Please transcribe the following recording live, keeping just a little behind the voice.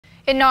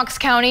In Knox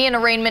County, an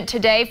arraignment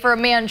today for a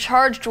man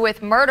charged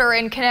with murder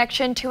in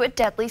connection to a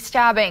deadly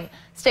stabbing.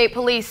 State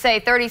police say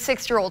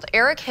 36-year-old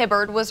Eric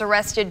Hibbard was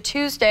arrested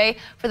Tuesday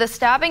for the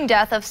stabbing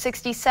death of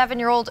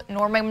 67-year-old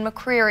Norman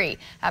McCreary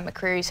at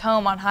McCreary's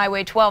home on Highway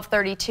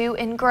 1232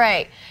 in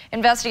Gray.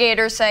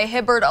 Investigators say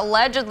Hibbard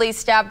allegedly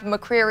stabbed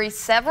McCreary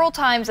several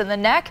times in the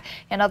neck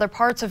and other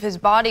parts of his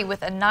body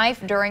with a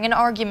knife during an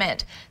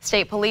argument.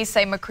 State police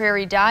say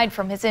McCreary died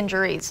from his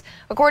injuries.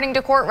 According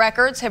to court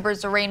records,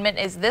 Hibbard's arraignment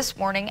is this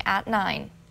morning at 9.